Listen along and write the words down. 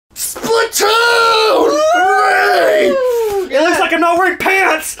Splatoon 3! It looks like I'm not wearing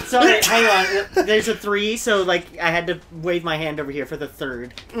pants! Sorry, hang on. There's a 3, so like I had to wave my hand over here for the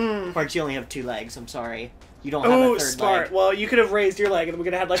 3rd. Parks, you only have 2 legs. I'm sorry. You don't have a 3rd smart. leg. Well, you could have raised your leg and we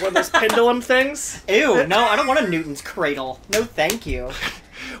could have had like one of those pendulum things. Ew, no, I don't want a Newton's cradle. No, thank you.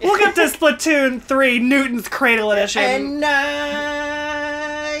 Welcome to Splatoon 3 Newton's Cradle Edition. And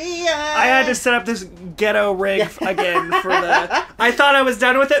I had to set up this ghetto rig again for the... I thought I was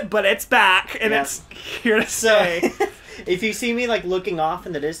done with it, but it's back, and it's here to stay. If you see me, like, looking off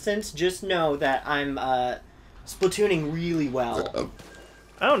in the distance, just know that I'm, Splatooning really well.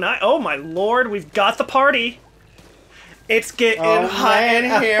 Oh, oh my lord, we've got the party. It's getting hot in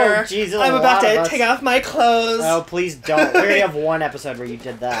here. Oh, geez, I'm about to take off my clothes. Oh, please don't. We already have one episode where you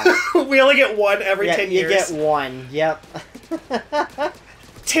did that. We only get one every 10 years. You get one, yep.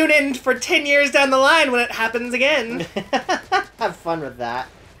 Tune in for 10 years down the line when it happens again. Have fun with that.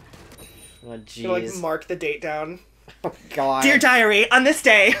 Oh, jeez. Like, mark the date down. Oh, God. Dear diary, on this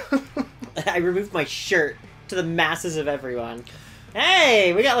day. I removed my shirt to the masses of everyone.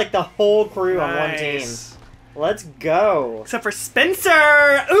 Hey, we got like the whole crew on one team. Let's go. Except for Spencer.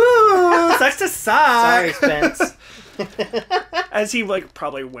 Ooh, sucks to suck. Sorry, Spence. As he like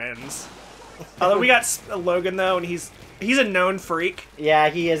probably wins. Although we got Logan though, and he's a known freak. Yeah,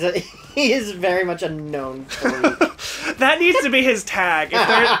 he is very much a known freak. That needs to be his tag.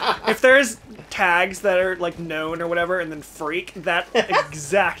 If there's tags that are like known or whatever, and then freak, that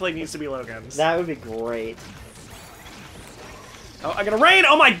exactly needs to be Logan's. That would be great. Oh, I got a rain!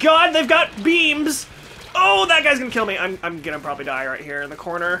 Oh my god, they've got beams! Oh, that guy's gonna kill me. I'm gonna probably die right here in the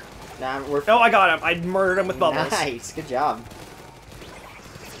corner. Nah, oh, I got him. I murdered him with bubbles. Nice, good job.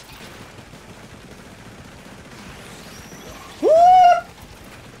 Woo!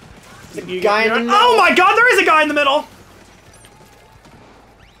 Guy in the middle. Oh my god, there is a guy in the middle!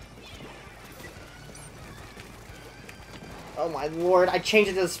 Oh my lord, I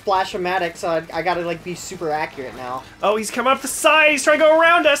changed it to the Splash-O-Matic, so I gotta like be super accurate now. Oh, he's coming up the side, he's trying to go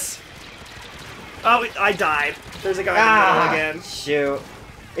around us! Oh, I died. There's a guy in the middle again. Shoot.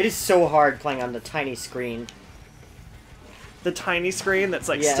 It is so hard playing on the tiny screen. The tiny screen that's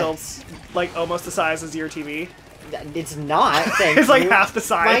like still like almost the size as your TV? It's not, thank It's like half the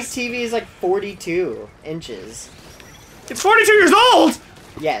size. My TV is like 42 inches. It's 42 years old!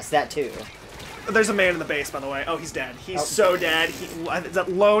 Yes, that too. There's a man in the base, by the way. Oh, he's dead. He's so dead. Is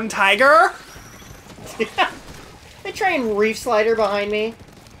that Lone Tiger? They try and reef slider behind me.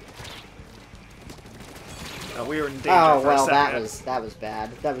 Oh, we were in danger Oh, for well, a second. that was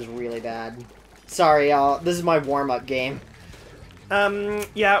bad. That was really bad. Sorry, y'all. This is my warm-up game.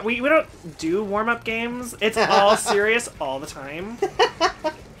 Yeah, we don't do warm-up games. It's all serious all the time.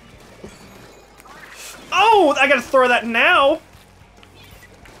 Oh, I gotta throw that now!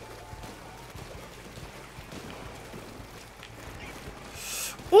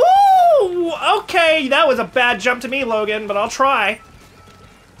 Ooh! Okay, that was a bad jump to me, Logan, but I'll try.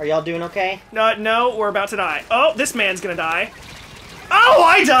 Are y'all doing okay? No, we're about to die. Oh, this man's gonna die. Oh,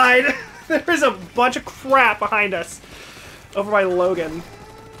 I died! There's a bunch of crap behind us. Over by Logan.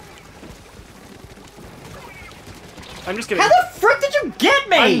 I'm just kidding. How the frick did you get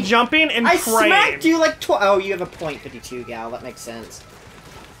me? I'm jumping and I praying. smacked you like oh, you have a .52, gal. That makes sense.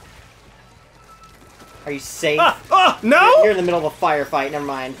 Are you safe? Oh, no! You're in the middle of a firefight. Never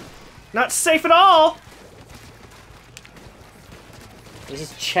mind. Not safe at all. This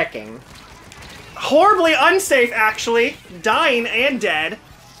is checking. Horribly unsafe, actually. Dying and dead.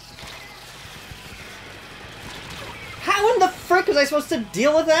 How in the frick was I supposed to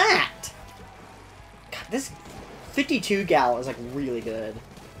deal with that? God, this 52 gal is like really good.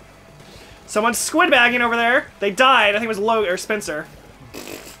 Someone's squid bagging over there. They died. I think it was Logan or Spencer.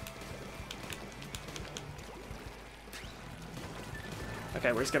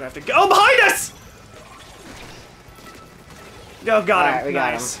 Okay, we're just gonna have to go. Oh, behind us! Oh, got him. Right, we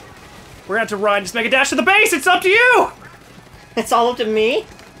got him. We're gonna have to run. Just make a dash to the base. It's up to you. It's all up to me?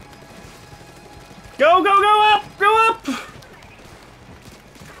 Go, go, go up! Go up!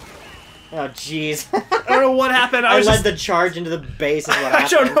 Oh, jeez. I don't know what happened. I led the charge into the base is what happened. I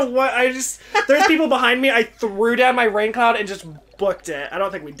don't know what. There's people behind me. I threw down my rain cloud and just booked it. I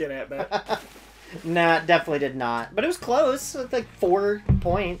don't think we did it, but... Nah, definitely did not. But it was close. With like 4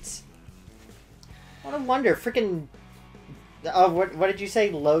 points. What a wonder. Freaking... Oh, what did you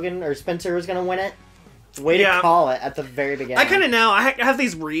say? Logan or Spencer was going to win it? Way to call it at the very beginning. I kind of know. I have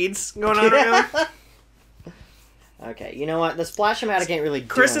these reads going on right now. Okay, you know what? The Splash-O-Matic ain't really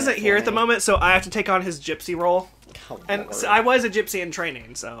Chris isn't here at the moment, so I have to take on his gypsy role. Oh, and so I was a gypsy in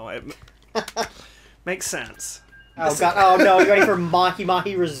training, so it makes sense. Oh, God. Oh, no. You ready for Mahi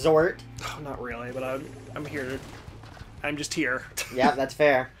Mahi Resort? Oh, not really, but I'm here. I'm just here. Yeah, that's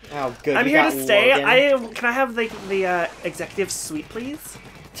fair. Oh, good. I'm you here got to stay. Logan. Can I have the executive suite, please?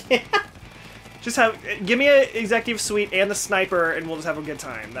 Just give me an executive suite and the sniper, and we'll just have a good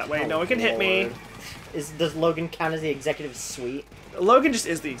time. That way, Oh, no one can hit me. Lord. Does Logan count as the executive suite? Logan just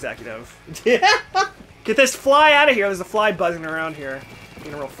is the executive. Get this fly out of here. There's a fly buzzing around here.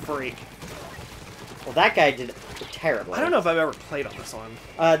 Being a real freak. Well, that guy did terribly. I don't know if I've ever played on this one.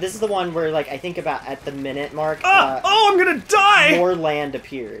 This is the one where, like, I think about at the minute mark. Oh, I'm gonna die! More land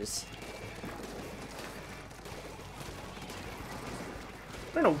appears.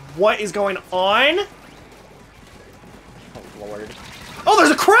 I don't know what is going on. Oh, Lord. Oh, there's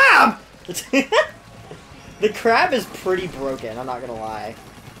a crab! The crab is pretty broken, I'm not gonna lie.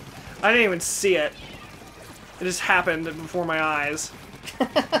 I didn't even see it. It just happened before my eyes.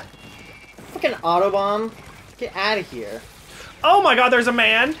 Fucking Autobomb. Get out of here. Oh my god, there's a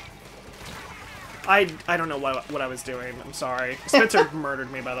man! I don't know what I was doing. I'm sorry. Spencer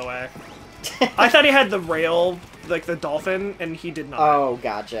murdered me, by the way. I thought he had the rail, like the dolphin, and he did not. Oh,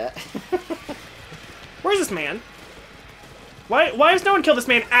 gotcha. Where's this man? Why has no one killed this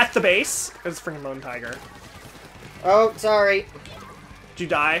man at the base? It's a freaking lone tiger. Oh, sorry. Did you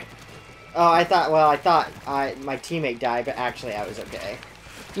die? Oh, I thought my teammate died, but actually I was okay.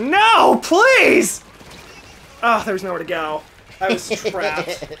 No, please! Oh, there was nowhere to go. I was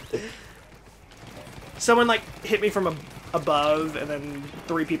trapped. Someone, like, hit me from above, and then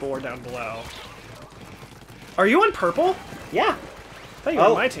 3 people were down below. Are you on purple? Yeah. I thought you were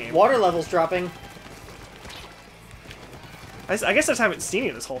on my team. Water level's dropping. I guess I just haven't seen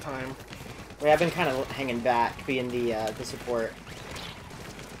you this whole time. Wait, I've been kind of hanging back, being the support.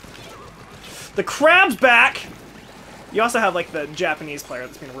 The crab's back! You also have, like, the Japanese player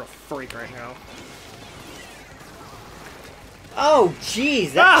that's being a real freak right now. Oh,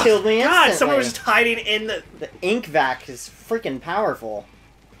 jeez, that killed me instantly. God, someone was just hiding in the... The ink vac is freaking powerful.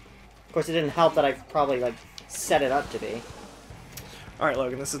 Of course, it didn't help that I probably, like, set it up to be. Alright,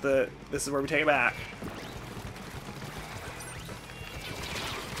 Logan, this is where we take it back.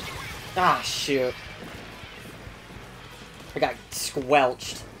 Ah, shoot. I got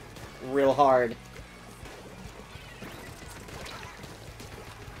squelched real hard.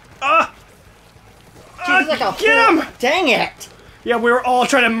 Ah! Jeez, like a get him! Dang it! Yeah, we were all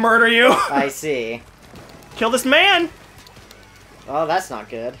trying to murder you. I see. Kill this man! Oh, that's not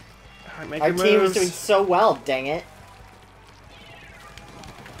good. Alright, make Our your team was moves. doing so well, dang it.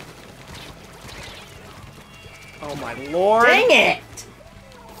 Oh my lord. Dang it!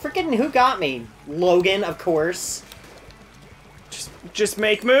 Freaking who got me? Logan, of course. Just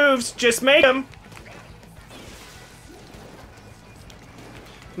make moves. Just make them.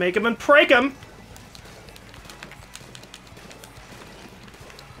 Make them and break them.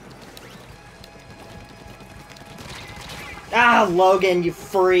 Ah, Logan, you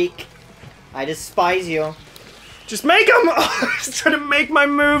freak. I despise you. Just make them! I'm just trying to make my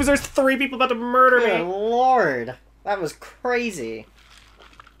moves. There's 3 people about to murder Good me. lord. That was crazy.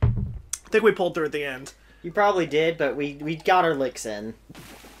 I think we pulled through at the end. You probably did, but we got our licks in.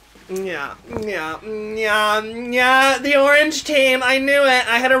 Yeah. The orange team. I knew it.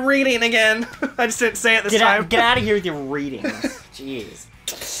 I had a reading again. I just didn't say it this time. Get out of here with your readings. Jeez.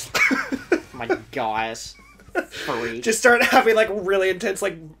 My gosh. Freak. Just start having like really intense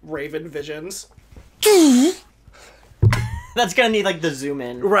like Raven visions. That's gonna need like the zoom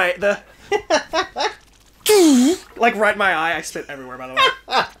in. Right, like right in my eye. I spit everywhere, by the way.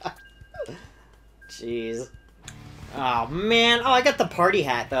 Jeez. Oh man. Oh, I got the party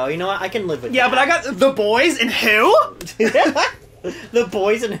hat though. You know what? I can live with that. Yeah, but I got the boys and who? The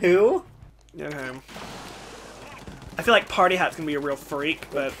boys and who? Okay. I feel like Party Hat's gonna be a real freak,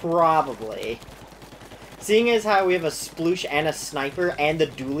 but Probably. Seeing as how we have a sploosh and a sniper and the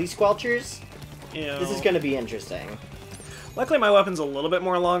dually squelchers, you know, this is gonna be interesting. luckily my weapon's a little bit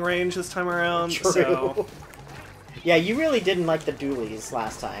more long range this time around. True. So Yeah, you really didn't like the dualies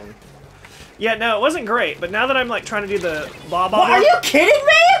last time. yeah, no, it wasn't great. But now that I'm like trying to do the blah blah. What, are you kidding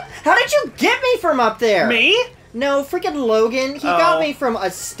me? How did you get me from up there? Me? No, freaking Logan. He got me from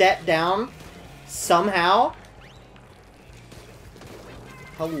a step down. Somehow.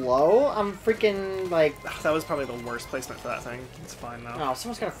 Hello? I'm freaking, like... That was probably the worst placement for that thing. It's fine though. Oh,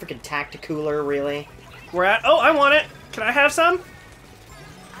 someone's got a freaking tacticooler, really? We're at... Oh, I want it! Can I have some?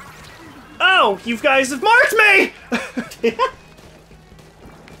 Oh, you guys have marked me!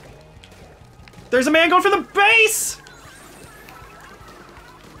 There's a man going for the base!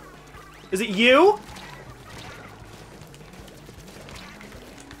 Is it you?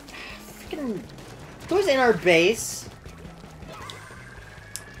 Freaking... Who's in our base?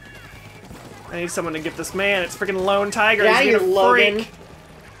 I need someone to get this man. It's freaking Lone Tiger. Get out of He's here, being a Logan. freak.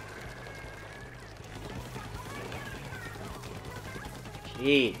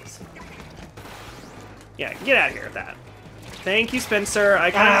 Jeez. Yeah, get out of here with that. Thank you, Spencer.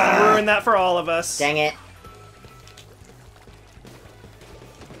 I kind of ruined that for all of us. Dang it.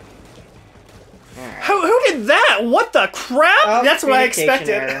 Alright. Who did that? What the crap? Oh, That's what I communication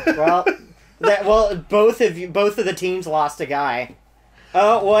expected. error. Well, both of the teams lost a guy.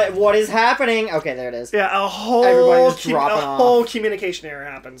 Oh, what is happening? Okay, there it is. Yeah, Everybody was dropping off. whole communication error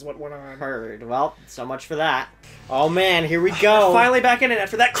happens. What went on? Heard. Well, so much for that. Oh man, here we go. Finally back in it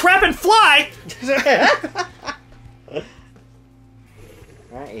after that crap and fly.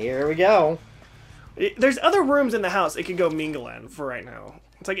 Alright, here we go. There's other rooms in the house it could go mingle in for right now.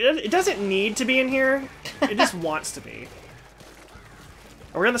 It's like it doesn't need to be in here. It just wants to be.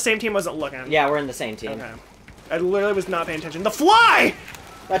 Are we on the same team? Wasn't looking. Yeah, we're in the same team. Okay. I literally was not paying attention. The fly!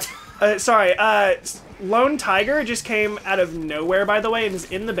 That's Sorry, Lone Tiger just came out of nowhere, by the way, and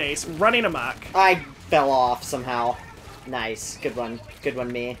is in the base, running amok. I fell off somehow. Nice. Good one. Good one,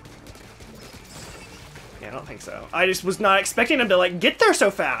 me. Yeah, I don't think so. I just was not expecting him to, like, get there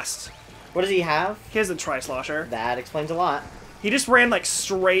so fast. What does he have? He has a Tri-Slosher. That explains a lot. He just ran, like,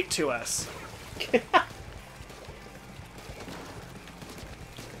 straight to us.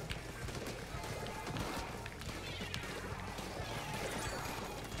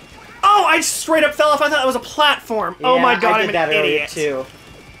 Oh, I straight up fell off. I thought that was a platform. Yeah, Oh my god, I I'm did that an earlier idiot. too.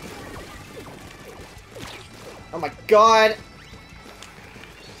 Oh my god.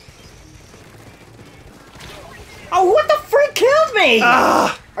 Oh, what the freak killed me?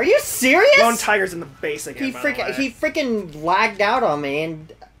 Ah! Are you serious? Lone Tiger's in the base again. He by the way. freaking lagged out on me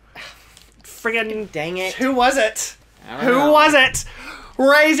and Friggin' dang it. Who was it? I don't know. Who was it?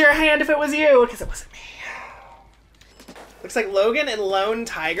 Raise your hand if it was you, because it wasn't me. Looks like Logan and Lone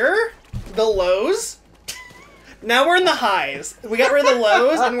Tiger, the lows. Now we're in the highs. We got rid of the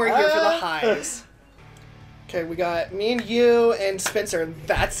lows, and we're here for the highs. Okay, we got me and you and Spencer.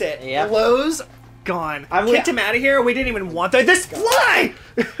 That's it. Yep. The lows, gone. Kicked him out of here. We didn't even want that. This fly!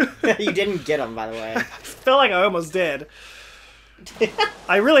 You didn't get him, by the way. I feel like I almost did.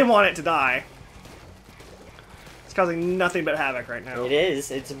 I really want it to die. It's causing nothing but havoc right now. It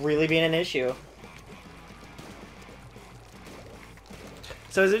is. It's really being an issue.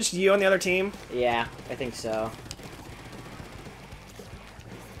 So is it just you on the other team? Yeah, I think so.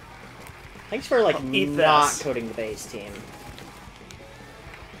 Thanks for, like, Eat not this. coding the base team.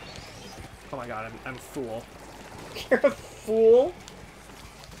 Oh my god, I'm a fool. You're a fool.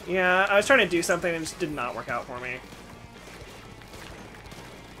 Yeah, I was trying to do something and it just did not work out for me.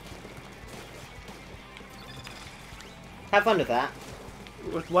 Have fun with that.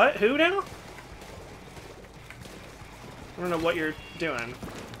 With what? Who now? I don't know what you're doing.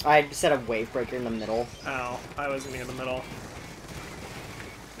 I set a wave breaker in the middle. Oh, I was near the middle.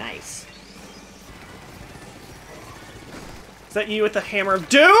 Nice. Is that you with the Hammer of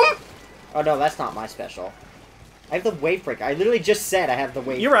Doom? Oh no, that's not my special. I have the wave breaker. I literally just said I have the wave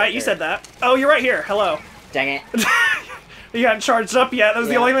breaker. You're right, you said that. Oh, you're right here. Hello. Dang it. You hadn't charged up yet. That was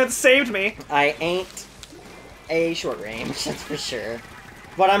the Yeah. only thing that saved me. I ain't a short range, that's for sure.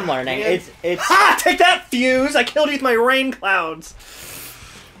 But I'm learning. Man. It's Ha! Take that, Fuse! I killed you with my rain clouds.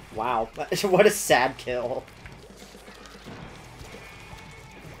 wow. What a sad kill.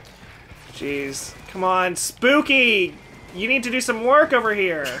 Jeez. Come on, Spooky! You need to do some work over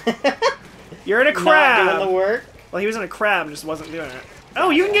here. You're in a crab. Not doing the work. Well, he was in a crab and just wasn't doing it. Oh,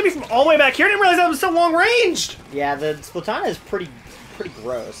 you can get me from all the way back here? I didn't realize that was so long ranged! Yeah, the Splatana is pretty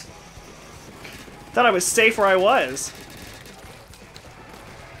gross. Thought I was safe where I was.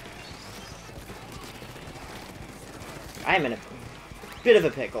 I'm in a bit of a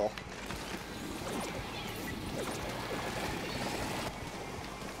pickle.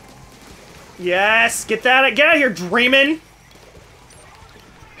 Yes! Get out of here, dreaming!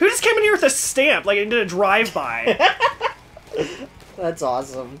 Who just came in here with a stamp, like it did a drive-by? That's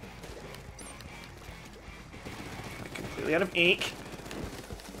awesome. Completely out of ink.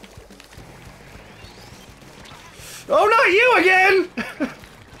 Oh, not you again!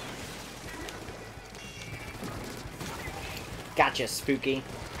 Gotcha, Spooky.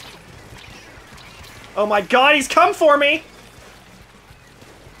 Oh my god, he's come for me!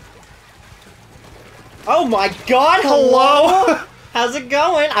 Oh my god, Hello? hello? How's it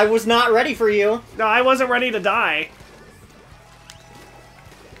going? I was not ready for you. No, I wasn't ready to die.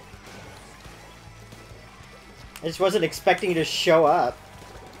 I just wasn't expecting you to show up.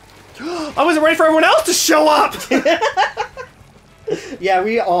 I wasn't ready for everyone else to show up! Yeah,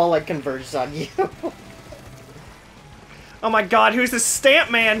 we all, like, converged on you. Oh my god, who's this stamp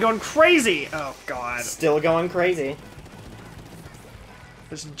man going crazy? Oh god. Still going crazy.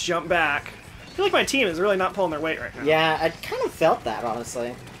 Just jump back. I feel like my team is really not pulling their weight right now. Yeah, I kind of felt that,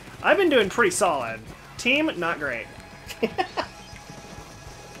 honestly. I've been doing pretty solid. Team, not great.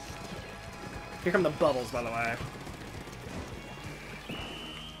 Here come the bubbles, by the way.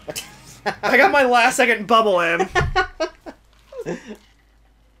 I got my last second bubble in.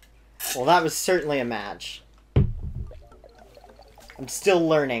 Well, that was certainly a match. I'm still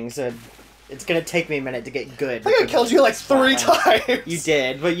learning, so it's gonna take me a minute to get good. I think I killed you like 3 times. You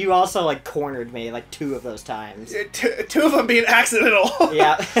did, but you also like cornered me like 2 of those times. Two of them being accidental.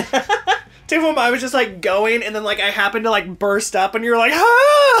 Yeah. 2 of them I was just like going and then like I happened to like burst up and you're like,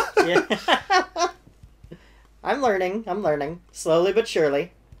 ah! Yeah. I'm learning. Slowly but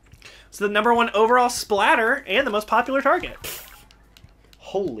surely. It's the #1 overall splatter and the most popular target.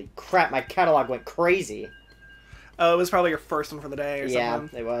 Holy crap, my catalog went crazy. Oh, it was probably your first one for the day or something.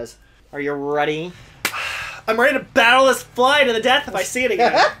 Yeah, it was. Are you ready? I'm ready to battle this fly to the death if I see it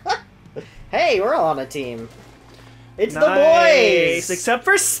again. Hey, we're all on a team. It's Nice. the boys! Except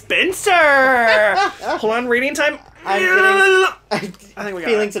for Spencer! Hold on, reading time. I think we got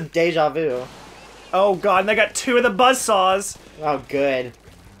feeling it. some deja vu. Oh god, and they got 2 of the buzzsaws. Oh, good.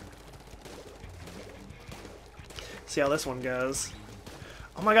 See how this one goes.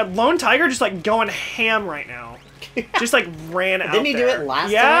 Oh my god, Lone Tiger just like going ham right now. Just like ran out. Didn't he do there. it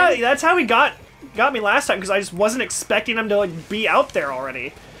last Yeah, time? that's how he got me last time because I just wasn't expecting him to like be out there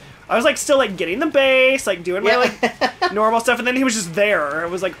already. I was like still like getting the base, like doing my like normal stuff, and then he was just there. It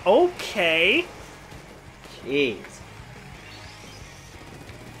was like, okay. Jeez.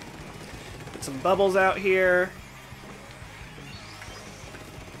 Put some bubbles out here.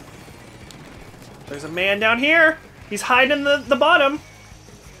 There's a man down here. He's hiding in the bottom.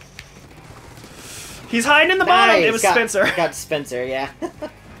 He's hiding in the bottom. It was Spencer. Got Spencer, yeah.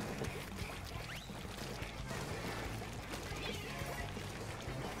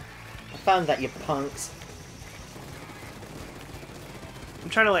 I found that, you punks. I'm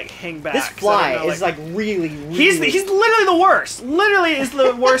trying to like hang back. This fly is like really. He's literally the worst. Literally is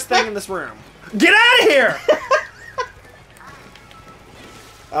the worst thing in this room. Get out of here!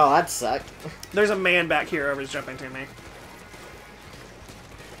 Oh, that sucked. There's a man back here whoever's jumping to me.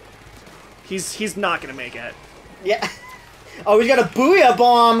 He's not gonna make it. Yeah. Oh, he's got a booyah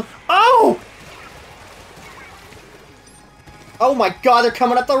bomb. Oh! Oh my god, they're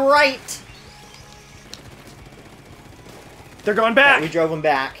coming up the right. They're going back. Yeah, we drove him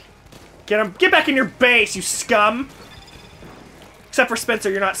back. Get him. Get back in your base, you scum. Except for Spencer,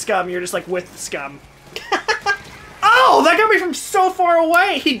 you're not scum. You're just like with scum. Oh, that got me from so far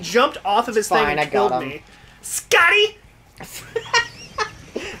away. He jumped off of his thing and killed me. Scotty.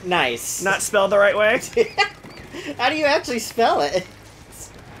 Nice. Not spelled the right way. How do you actually spell it?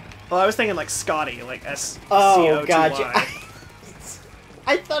 Well, I was thinking like Scotty, like S-C-O-T-Y. Oh, gotcha.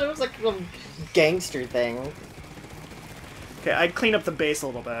 I thought it was like some gangster thing. Okay, I'd clean up the base a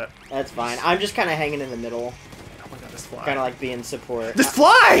little bit. That's fine. I'm just kind of hanging in the middle. Oh my god, this fly. Kind of like being support. This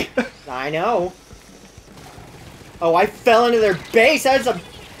fly! I know. Oh, I fell into their base.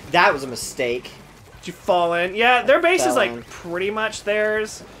 That was a mistake. Did you fall in? Yeah, their base is fell like in. pretty much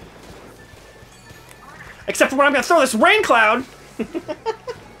theirs. Except for when I'm gonna throw this rain cloud!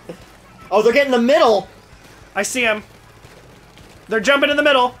 Oh, they're getting the middle! I see them. They're jumping in the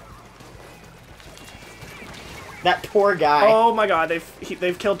middle. That poor guy. Oh my god,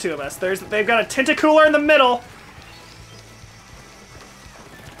 they've killed 2 of us. They've got a tentacooler in the middle.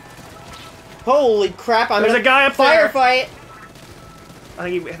 Holy crap, There's a guy up there. firefight! I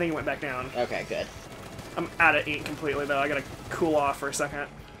think he went back down. Okay, good. I'm out of ink completely though. I gotta cool off for a second.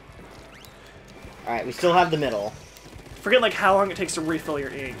 Alright, we still have the middle. Forget like how long it takes to refill your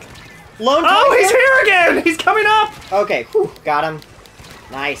ink. Lone Oh, Tiger? he's here again! He's coming up! Okay, whew, got him.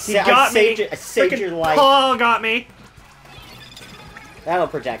 Nice. He got me. I saved your life. Paul got me. That'll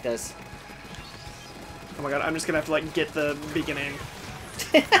protect us. Oh my god, I'm just gonna have to like get the beginning.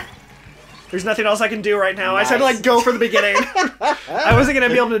 There's nothing else I can do right now. I just had to like go for the beginning. I wasn't gonna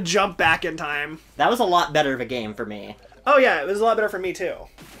be able to jump back in time. That was a lot better of a game for me. Oh yeah, it was a lot better for me too.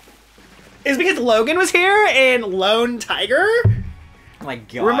 It's because Logan was here and Lone Tiger. Oh my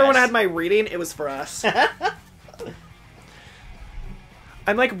god. Remember when I had my reading? It was for us.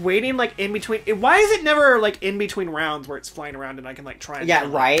 I'm like waiting like in between. Why is it never like in between rounds where it's flying around and I can like try and Yeah,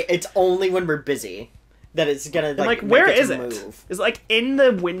 kill it? right. It's only when we're busy that it's gonna And, like. where make is it? it? Move. Is it like in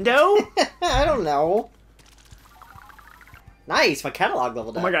the window? I don't know. Nice, my catalog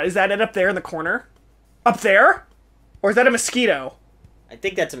leveled up. Oh my god, is that it up there in the corner? Up there? Or is that a mosquito? I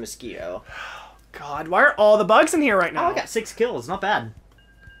think that's a mosquito. God, why are all the bugs in here right Oh, now? I got 6 kills. Not bad.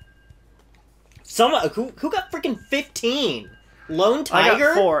 Someone who got freaking 15? Lone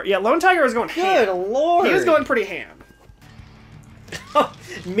Tiger? I got 4. Yeah, Lone Tiger was going ham. Good lord. He was going pretty ham.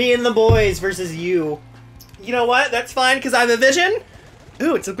 Me and the boys versus you. You know what? That's fine, because I have a vision.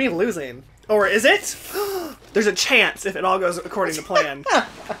 Ooh, it's me losing. Or is it? There's a chance if it all goes according to plan.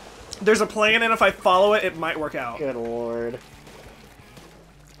 There's a plan, and if I follow it, it might work out. Good lord.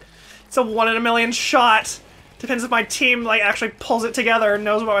 It's a 1 in a million shot. Depends if my team like actually pulls it together and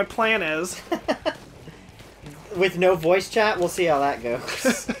knows what my plan is. With no voice chat, we'll see how that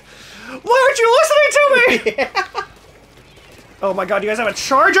goes. Why aren't you listening to me? Yeah. Oh my god, you guys have a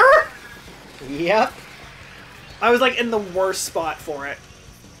charger? Yep. I was like in the worst spot for it.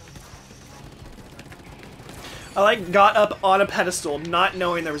 I like got up on a pedestal not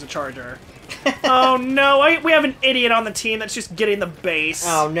knowing there was a charger. Oh no, we have an idiot on the team that's just getting the base.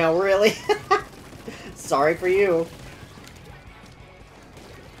 Oh no, really? Sorry for you.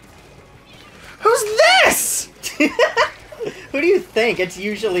 Who's this? Who do you think? It's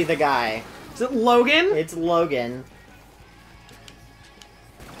usually the guy. Is it Logan? It's Logan.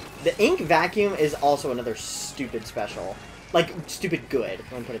 The ink vacuum is also another stupid special. Like, stupid good,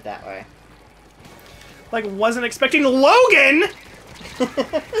 let me put it that way. Like, wasn't expecting Logan?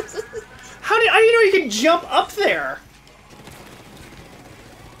 I didn't know you could jump up there.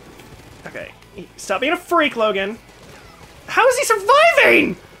 Okay, stop being a freak, Logan. How is he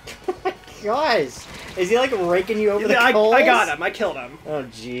surviving? Oh my gosh. Is he like raking you over the coals? I got him. I killed him. Oh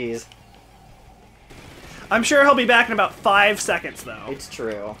jeez. I'm sure he'll be back in about 5 seconds, though. It's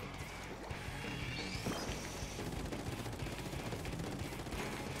true.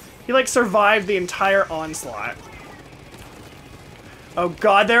 He, like, survived the entire onslaught. Oh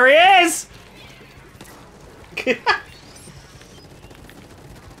god, there he is!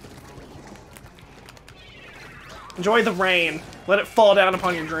 Enjoy the rain. Let it fall down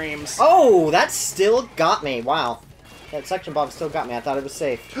upon your dreams. Oh, that still got me. Wow. That section bomb still got me. I thought it was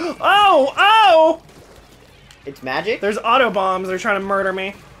safe. Oh! Oh! It's magic? There's auto bombs. They're trying to murder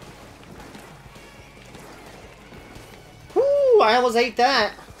me. Woo! I almost ate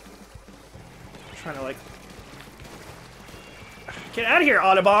that. I'm trying to, like... Get out of here,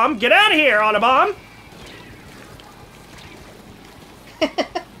 Autobomb! Get out of here, Autobomb!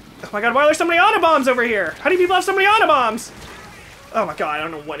 Oh my god, why are there so many Autobombs over here? How do people have so many Autobombs? Oh my god, I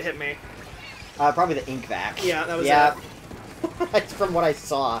don't know what hit me. Probably the ink vac. Yeah, that was it. That's from what I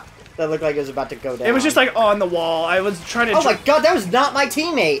saw. That looked like it was about to go down. It was just like on the wall. I was trying to... Oh my god, that was not my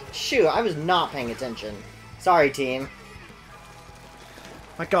teammate! Shoot, I was not paying attention. Sorry, team.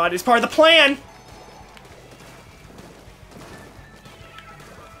 My god, it's part of the plan!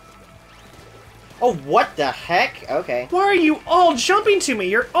 Oh, what the heck? Okay. Why are you all jumping to me?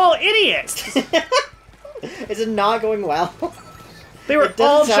 You're all idiots! Is it not going well? They were It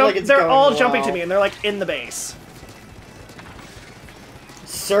doesn't sound like it's they're going all well. jumping to me, and they're like in the base.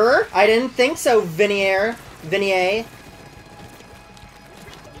 Sir? I didn't think so, Vinier. Vinier.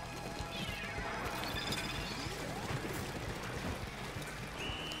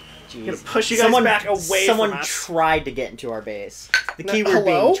 I'm gonna push you guys back away Someone from us. tried to get into our base. The No, keyword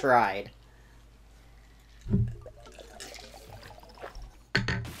hello? being tried.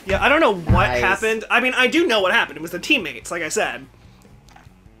 Yeah, I don't know what Nice. happened. I mean, I do know what happened. It was the teammates, like I said.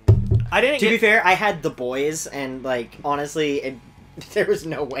 I didn't To get... be fair, I had the boys, and, like, honestly, there was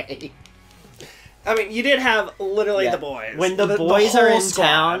no way. I mean, you did have literally Yeah. the boys. When the boys are whole in squad.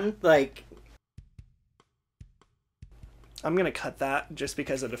 town, like... I'm gonna cut that just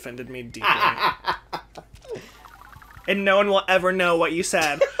because it offended me deeply. And no one will ever know what you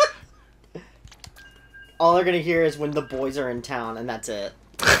said. All they're gonna hear is when the boys are in town, and that's it.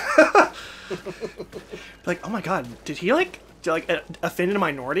 Like, oh my god, did he offend a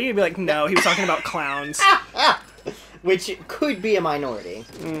minority? I'd be like, no, he was talking about clowns. Which could be a minority.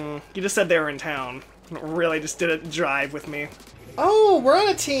 You just said they were in town. Really just didn't jive with me. Oh, we're on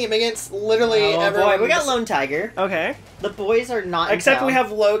a team against literally Oh everyone. boy, we got Lone Tiger. Okay. The boys are not in Except town. we have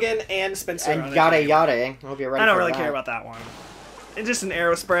Logan and Spencer. on And the yada team. yada. I hope you're ready I don't for really that. care about that one. It's just an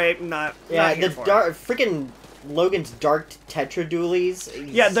arrow spray, not Yeah, here the for it. dark freaking Logan's dark tetra dualies.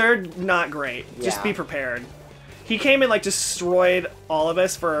 Yeah, they're not great. Just Yeah. be prepared. He came and like destroyed all of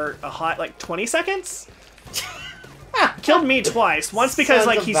us for a hot like 20 seconds. Killed me twice. Once because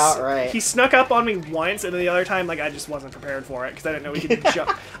Sounds like about right. he snuck up on me once, and then the other time like I just wasn't prepared for it because I didn't know he could jump.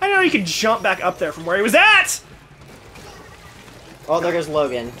 I didn't know he could jump back up there from where he was at. Oh, there goes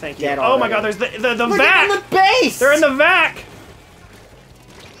Logan. Thank you. Dead Oh my already. god, there's the Look vac. at the base. They're in the vac.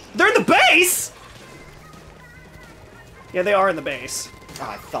 They're in the base. Yeah, they are in the base. Oh,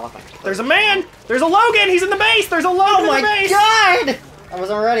 I fell off my perch. There's a man! There's a Logan! He's in the base! There's a Logan in the base! Oh my god! I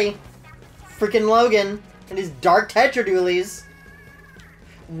wasn't ready. Freaking Logan and his dark Tetra Dualies.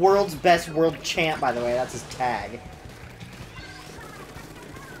 World's best world champ, by the way. That's his tag.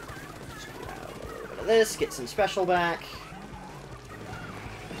 Just grab a little bit of this, get some special back.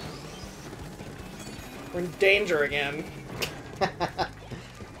 We're in danger again.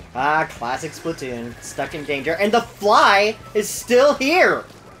 Ah, classic Splatoon. Stuck in danger. And the fly is still here!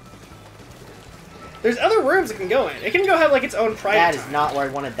 There's other rooms it can go in. It can go have, like, its own private That is time. not where I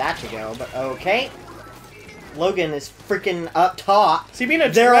wanted that to go, but okay. Logan is freaking up top. Is he being a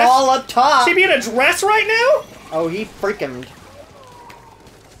They're dress? all up top! Is he being a dress right now? Oh, he freaking...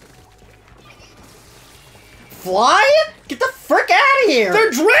 Fly? Get the frick out of here!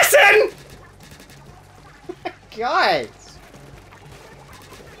 They're dressing! God.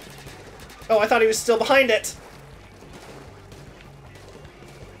 Oh, I thought he was still behind it.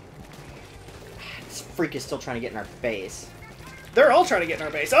 This freak is still trying to get in our base. They're all trying to get in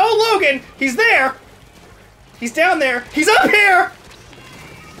our base. Oh, Logan! He's there! He's down there! He's up here!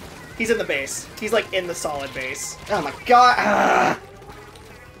 He's in the base. He's, like, in the solid base. Oh my god! Ah.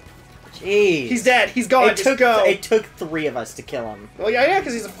 Jeez. He's dead. He's gone. Just go. It took 3 of us to kill him. Well, yeah,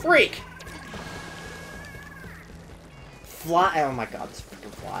 because he's a freak. Fly! Oh my god, this freaking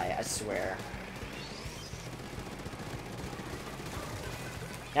fly! I swear.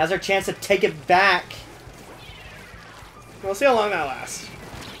 Now's our chance to take it back. We'll see how long that lasts.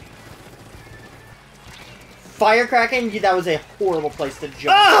 Firecracking, that was a horrible place to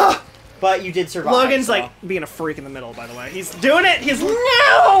jump. Ah! But you did survive. Logan's so. like being a freak in the middle, by the way. He's doing it. He's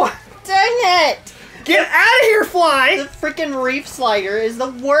No! Dang it! Get out of here, fly! The freaking reef slider is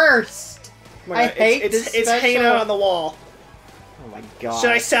the worst. Oh my God, I hate it's, this It's hanging special. out on the wall. Oh my god. Should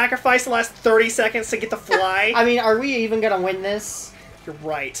I sacrifice the last 30 seconds to get the fly? I mean, are we even gonna win this? You're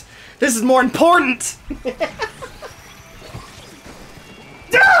right. This is more important.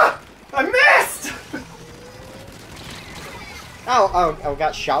 Ah! I missed. Oh,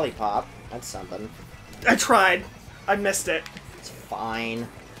 got Sholly Pop. That's something. I tried. I missed it. It's fine.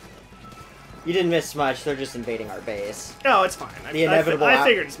 You didn't miss much. They're just invading our base. Oh, it's fine. The inevitable. I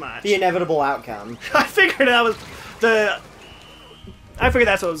figured as much. The inevitable outcome. I figured that was the. I figured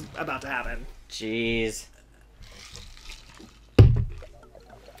that's what was about to happen. Jeez.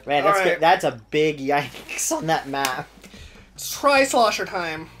 Man, All right. that's a big yikes on that map. It's Tri-Slosher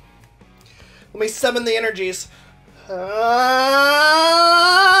time. Let me summon the energies.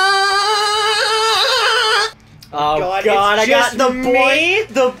 Oh God, god, it's I got just the me?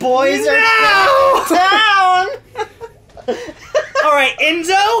 The boys No! are down! Alright,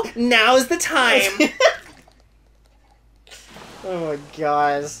 Enzo, now's the time. Oh my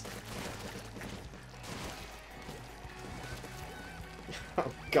guys.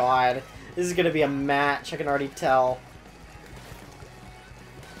 Oh god. This is gonna be a match, I can already tell.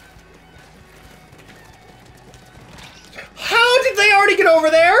 How did they already get over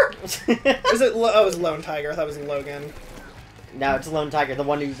there? Is it? Oh, it was Lone Tiger. I thought it was Logan. No, it's Lone Tiger, the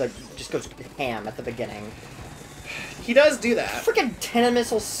one who like just goes ham at the beginning. He does do that. Freaking Tenna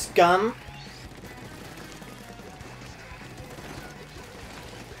Missile scum.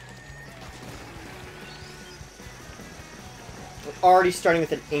 We're already starting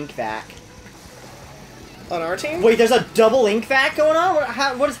with an ink vac. On our team? Wait, there's a double ink vac going on?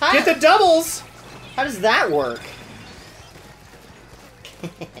 What is Get happening? the doubles! How does that work? I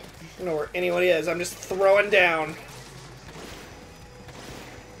don't know where anyone is. I'm just throwing down.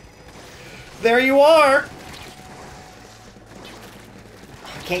 There you are!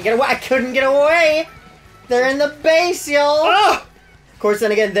 I can't get away. I couldn't get away. They're in the base, y'all. Ah! Of course,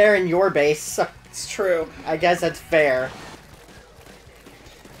 then again, they're in your base. So It's true. I guess that's fair.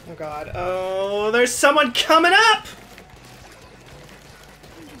 Oh god. Oh, there's someone coming up!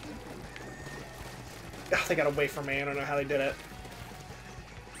 Oh, they got away from me. I don't know how they did it.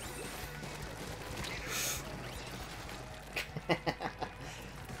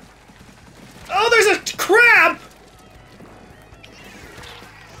 Oh, there's a crab!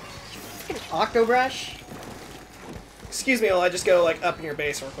 Octobrush? Excuse me while I just go, like, up in your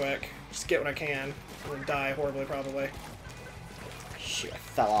base real quick. Just get what I can. I'm gonna die horribly, probably. Shoot, I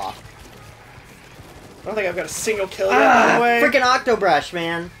fell off. I don't think I've got a single kill yet, by the way. Freaking Octobrush,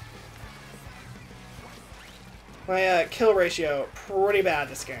 man. My kill ratio, pretty bad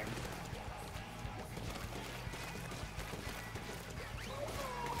this game.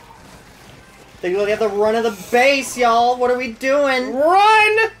 They really have the run of the base, y'all. What are we doing?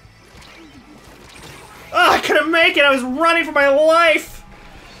 Run! Oh, I couldn't make it. I was running for my life.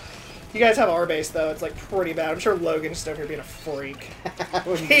 You guys have our base, though. It's, like, pretty bad. I'm sure Logan's just over here being a freak.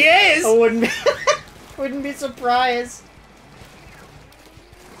 He is! I wouldn't be, wouldn't be surprised.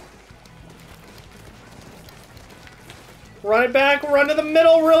 Run it back. Run to the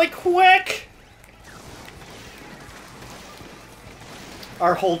middle really quick.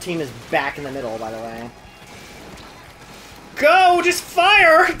 Our whole team is back in the middle, by the way. Go! Just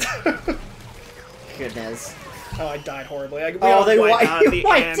fire! Goodness. Oh, I died horribly. We Oh, they wiped out at the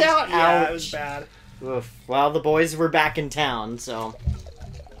wiped end. out? Yeah, Ouch. it was bad. Oof. Well, the boys were back in town, so...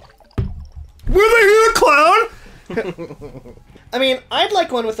 Were they here, clown? I mean, I'd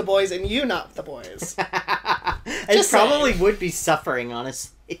like one with the boys and you not with the boys. It Just probably saying. would be suffering,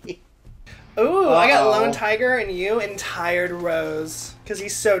 honestly. Ooh, I got Uh-oh. Lone Tiger and you and Tired Rose. Because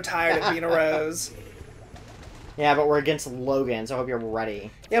he's so tired of being a Rose. Yeah, but we're against Logan, so I hope you're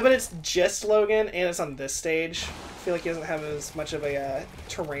ready. Yeah, but it's just Logan and it's on this stage. I feel like he doesn't have as much of a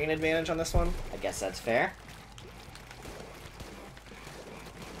terrain advantage on this one. I guess that's fair.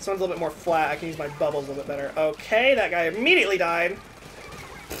 This one's a little bit more flat. I can use my bubbles a little bit better. Okay, that guy immediately died.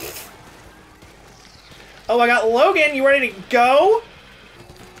 Oh, I got Logan. You ready to go?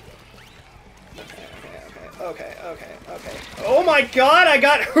 Okay. Oh my god, I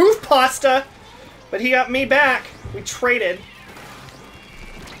got hoof pasta! But he got me back. We traded.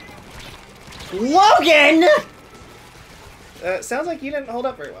 Logan! Sounds like you didn't hold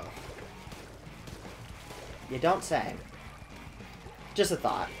up very well. You don't say. Just a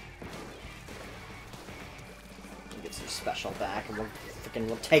thought. We'll get some special back, and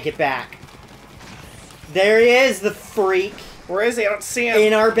we'll take it back. There he is, the freak. Where is he? I don't see him.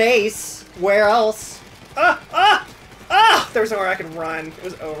 In our base. Where else? There was nowhere I could run. It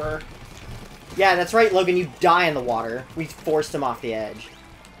was over. Yeah, that's right, Logan. You die in the water. We forced him off the edge.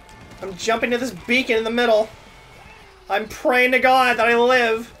 I'm jumping to this beacon in the middle. I'm praying to God that I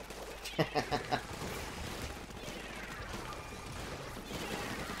live.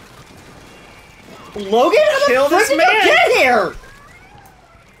 Logan, how Kill the this frick did you man! get here?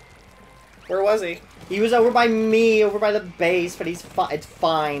 Where was he? He was over by me, over by the base, but he's it's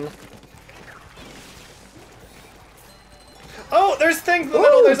fine. Oh, there's things in the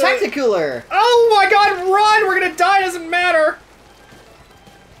middle. Ooh, There's Tacticooler! Oh my god, run! We're gonna die, doesn't matter!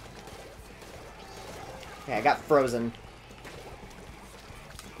 Yeah, I got frozen.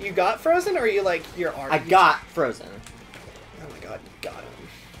 You got frozen, or you like your arm? I got frozen. Oh my god, you got him.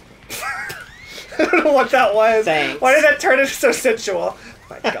 I don't know what that was. Thanks. Why did that turn into so sensual?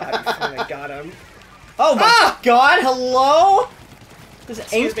 My god, you finally got him. Oh my god, hello? This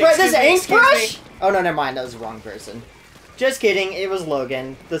Excuse me, ink excuse brush? me. Oh no, never mind, that was the wrong person. Just kidding, it was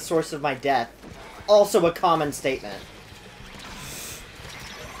Logan, the source of my death. Also a common statement.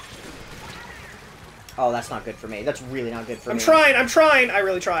 Oh, that's not good for me. That's really not good for me. I'm trying! I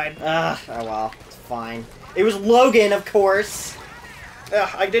really tried. Ugh, oh well, it's fine. It was Logan, of course.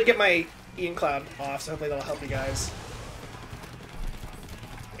 Yeah, I did get my Ian Cloud off, so hopefully that'll help you guys.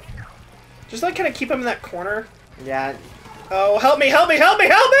 Just like kind of keep him in that corner. Yeah. Oh, help me, help me, help me,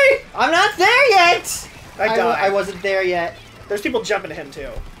 help me! I'm not there yet! I died. I wasn't there yet. There's people jumping to him too.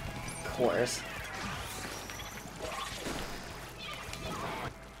 Of course.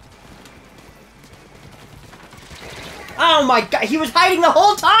 Oh my god, he was hiding the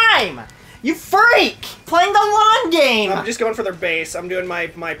whole time! You freak! Playing the long game! I'm just going for their base. I'm doing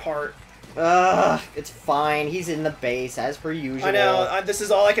my part. Ugh, it's fine. He's in the base, as per usual. I know. This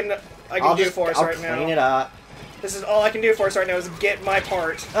is all I can do for us right now. I'll clean it up. This is all I can do for us right now is get my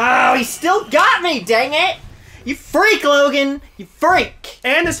part. Oh, he still got me, dang it! You freak, Logan! You freak!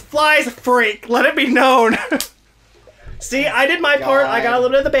 And this fly's a freak. Let it be known. See, I did my part. I got a little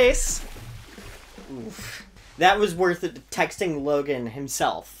bit of the base. Oof. That was worth it, texting Logan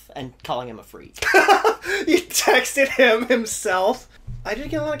himself and calling him a freak. You texted him himself. I did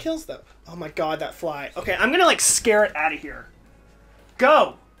get a lot of kills, though. Oh my god, that fly. Okay, I'm gonna, like, scare it out of here.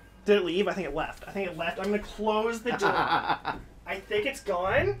 Go! Did it leave? I think it left. I think it left. I'm gonna close the door. I think it's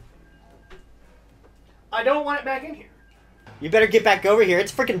gone. I don't want it back in here. You better get back over here.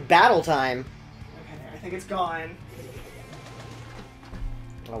 It's freaking battle time. Okay, I think it's gone.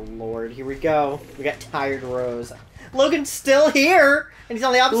 Oh lord, here we go. We got Tired Rose. Logan's still here, and he's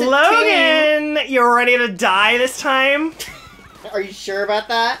on the opposite team. Logan! You're ready to die this time? Are you sure about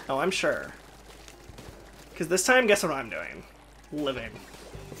that? Oh, I'm sure. Because this time, guess what I'm doing? Living.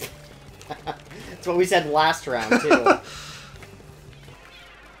 That's what we said last round, too.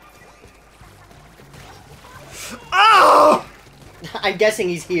 Oh! I'm guessing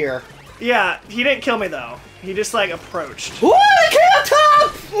he's here. Yeah, he didn't kill me, though. He just, like, approached. Ooh, the kill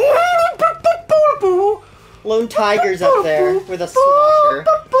top! Lone Tiger's up there with a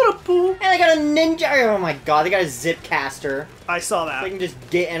slosher. they got a ninja. Oh my god, they got a zip caster. I saw that. They can just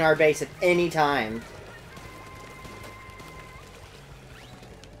get in our base at any time.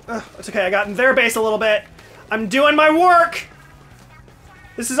 It's okay, I got in their base a little bit. I'm doing my work!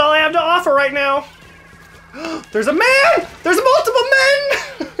 This is all I have to offer right now. There's a man! There's multiple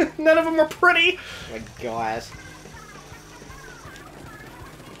men! None of them are pretty. Oh my gosh.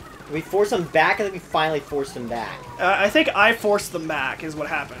 Did we force them back? I think we finally forced them back. I think I forced them back, is what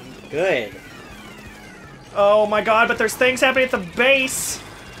happened. Good. Oh my god, but there's things happening at the base.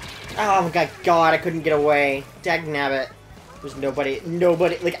 Oh my god, I couldn't get away. Dagnabbit. There's nobody,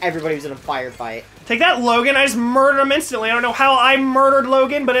 like everybody was in a firefight. Take that, Logan. I just murdered him instantly. I don't know how I murdered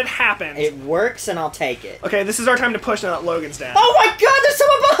Logan, but it happened. It works, and I'll take it. Okay, this is our time to push now that Logan's dead. Oh my god, there's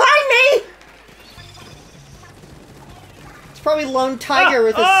someone behind me! It's probably Lone Tiger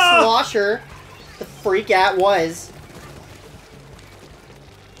with a slosher. The freak out was.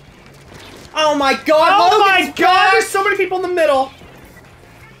 Oh my god, oh Logan's my god, back! there's so many people in the middle.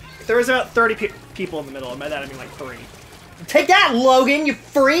 There was about 30 people in the middle, and by that I mean like 3. Take that, Logan, you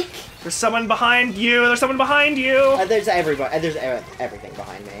freak! There's someone behind you. There's someone behind you. There's everybody. There's everything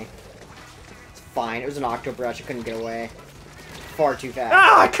behind me. It's fine. It was an octobrush. I couldn't get away. Far too fast.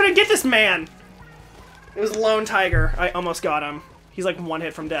 Ah, I couldn't get this man. It was Lone Tiger. I almost got him. He's like 1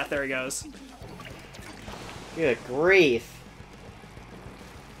 hit from death. There he goes. Good grief.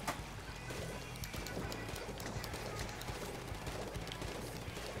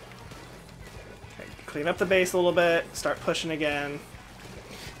 Clean up the base a little bit. Start pushing again.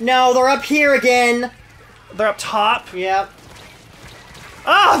 No, they're up here again. They're up top. Yep.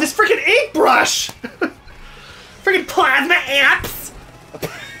 Ah, this freaking ink brush! Freaking plasma amps!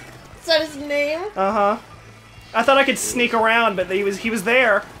 Is that his name? Uh-huh. I thought I could sneak around, but he was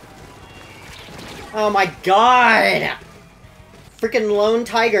there. Oh my god! Freaking Lone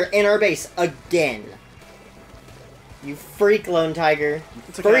Tiger in our base again. You freak, Lone Tiger.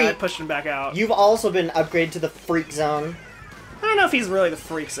 It's okay, I pushed him back out. You've also been upgraded to the freak zone. I don't know if he's really the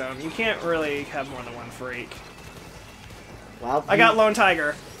freak zone. You can't really have more than one freak. Well, I got Lone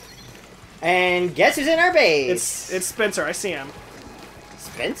Tiger. And guess who's in our base? It's Spencer. I see him.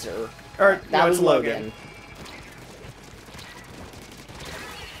 Spencer? Or That no, was it's Logan.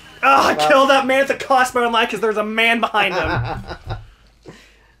 Oh, I killed that man at the cost of my life because there's a man behind him.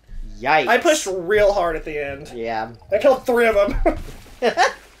 Yikes. I pushed real hard at the end. Yeah. I killed 3 of them.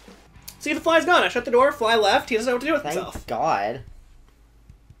 See, the fly's gone. I shut the door, fly left. He doesn't know what to do with himself. Thank God.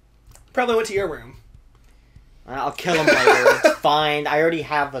 Probably went to your room. I'll kill him later. It's fine. I already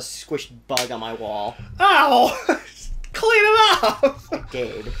have a squished bug on my wall. Ow! Clean it up! I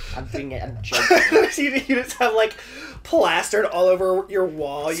did. I'm joking. You just have, like, plastered all over your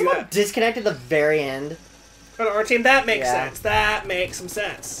wall. Someone disconnected the very end. On our team, that makes Yeah. sense. That makes some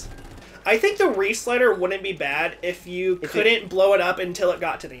sense. I think the reslider wouldn't be bad if you couldn't blow it up until it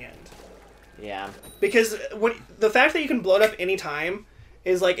got to the end. Yeah. Because the fact that you can blow it up anytime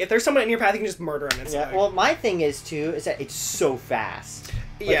is like, if there's someone in your path, you can just murder them instantly. Yeah. Well, my thing is, too, is that it's so fast.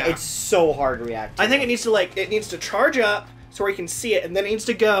 Like, yeah. It's so hard to react to. I think it needs to charge up so where you can see it, and then it needs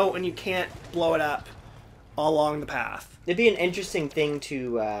to go, and you can't blow it up all along the path. It'd be an interesting thing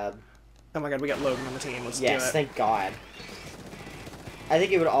to... Oh my god, we got Logan on the team. Let's do it. Yes, thank God. I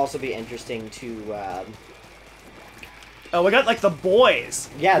think it would also be interesting to... Oh, we got, like, the boys.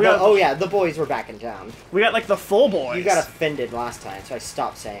 Yeah, yeah, the boys were back in town. We got, like, the full boys. You got offended last time, so I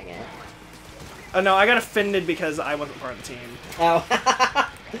stopped saying it. Oh, no, I got offended because I wasn't part of the team. Oh.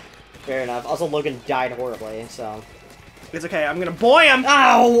 Fair enough. Also, Logan died horribly, so... It's okay, I'm gonna boy him!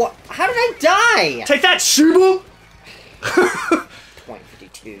 Ow! How did I die? Take that, Shubu!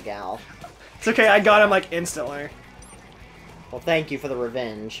 .52, gal. It's okay, I got him, like, instantly. Well, thank you for the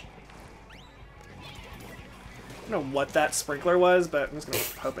revenge. I don't know what that sprinkler was, but I'm just gonna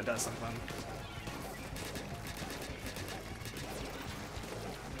hope it does something.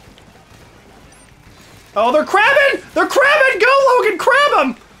 Oh, they're crabbing! They're crabbing! Go, Logan! Crab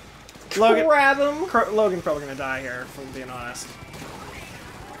them! Logan, Grab him! Logan's probably gonna die here, if I'm being honest.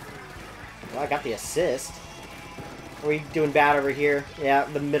 Well, I got the assist. Are we doing bad over here? Yeah,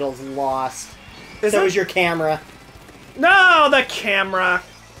 the middle's lost. So is your camera. No, the camera!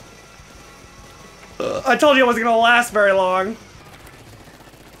 I told you it wasn't gonna last very long.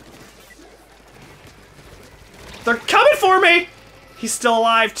 They're coming for me! He's still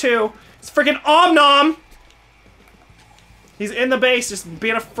alive, too. It's freaking Om-Nom! He's in the base, just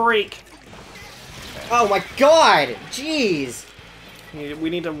being a freak. Oh my god! Jeez! We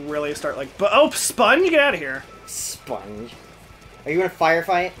need to really start, like... Oh, Sponge, get out of here. Sponge. Are you in a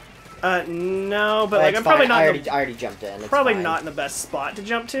firefight? No, but, like, I'm fine. probably not I already jumped in. It's probably fine. not in the best spot to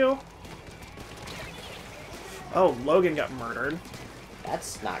jump to. Oh, Logan got murdered.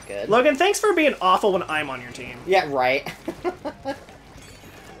 That's not good. Logan, thanks for being awful when I'm on your team. Yeah, right.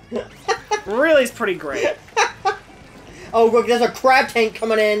 Really is pretty great. Oh, look, there's a crab tank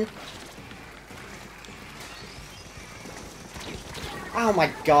coming in. Oh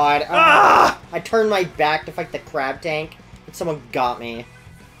my god. Ah! I turned my back to fight the crab tank, and someone got me.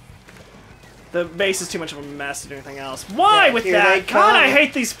 The base is too much of a mess to do anything else. Why Yeah, with here they that? God, come. I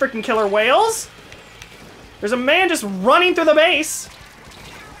hate these freaking killer whales. There's a man just running through the base.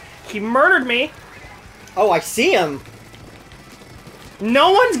 He murdered me. Oh, I see him.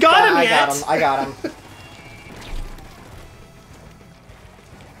 No one's got him I yet. got him. I got him.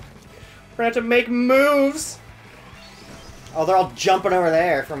 We're gonna have to make moves. Oh, they're all jumping over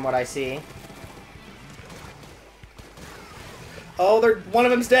there from what I see. Oh, one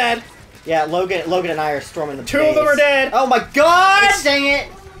of them's dead. Yeah, Logan and I are storming the base. Two of them are dead. Oh my god! Dang it!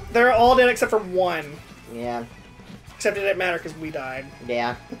 They're all dead except for one. Yeah. Except it didn't matter because we died.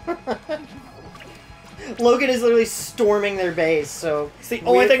 Yeah. Logan is literally storming their base, so... It's the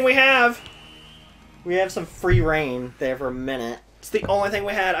only thing we have. We have some free reign there for a minute. It's the only thing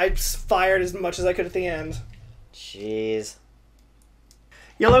we had. I just fired as much as I could at the end. Jeez.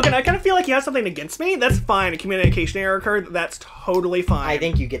 Yeah, Logan, I kind of feel like you have something against me. That's fine. A communication error occurred. That's totally fine. I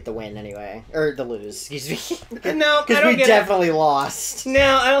think you get the win anyway. Or the lose, excuse me. No, I Because don't we get definitely lost. it.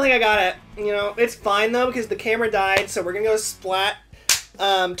 No, I don't think I got it. You know, it's fine, though, because the camera died, so we're going to go Splat,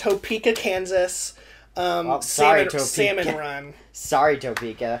 Topeka, Kansas, sorry, Topeka. Salmon Run. Sorry,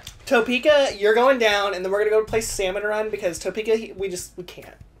 Topeka. Topeka, you're going down, and then we're going to go play Salmon Run, because Topeka, we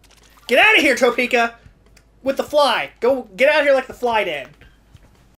can't. Get out of here, Topeka! With the fly. Go, get out of here like the fly did.